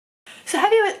So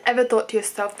have you ever thought to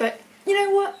yourself that, you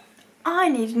know what, I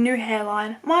need a new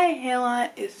hairline. My hairline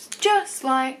is just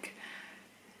like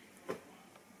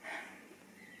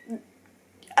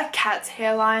a cat's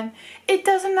hairline. It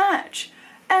doesn't match.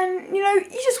 And you know,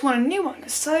 you just want a new one.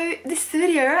 So this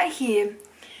video right here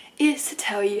is to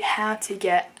tell you how to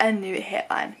get a new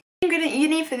hairline. The ingredient you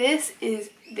need for this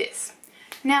is this.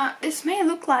 Now, this may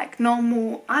look like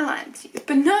normal eyeliner,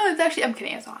 but no, it's actually, I'm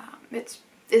kidding, it's eyeliner.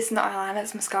 It's not eyeliner,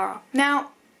 it's mascara.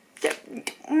 Now,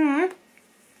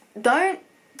 don't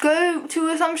go to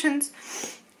assumptions.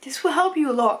 This will help you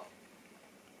a lot.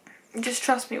 Just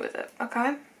trust me with it,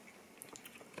 okay?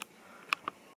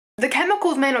 The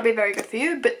chemicals may not be very good for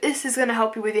you, but this is going to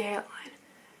help you with your hairline.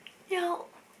 Now,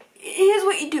 here's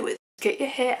what you do with it. Get your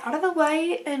hair out of the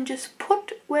way and just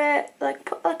put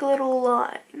like a little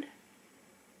line.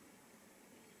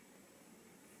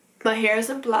 My hair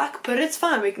isn't black, but it's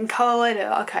fine, we can colour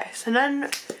later. Okay, so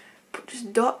then put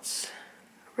just dots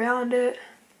around it.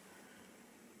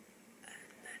 And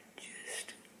then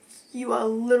just, you are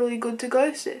literally good to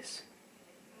go, sis.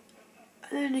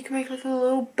 And then you can make like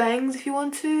little bangs if you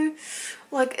want to.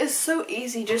 Like, it's so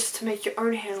easy just to make your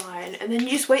own hairline. And then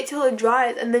you just wait till it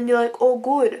dries and then you're like, all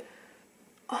good.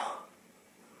 Oh,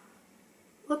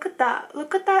 look at that.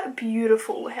 Look at that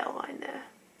beautiful hairline there.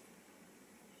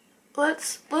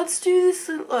 Let's do this.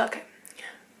 Okay.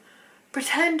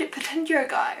 Pretend you're a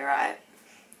guy, right?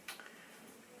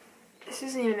 This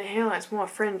isn't even a hairline, it's more a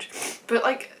fringe. But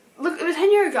like, look,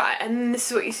 pretend you're a guy and this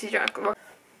is what you see.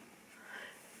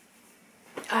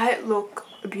 I look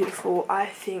beautiful. I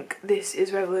think this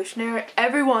is revolutionary.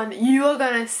 Everyone, you are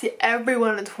gonna see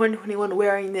everyone in 2021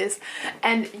 wearing this.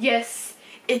 And yes,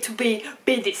 it will be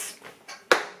this.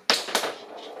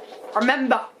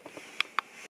 Remember.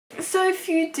 So if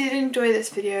you did enjoy this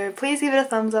video, please give it a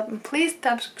thumbs up and please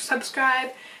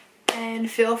subscribe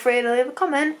and feel free to leave a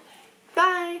comment.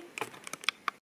 Bye!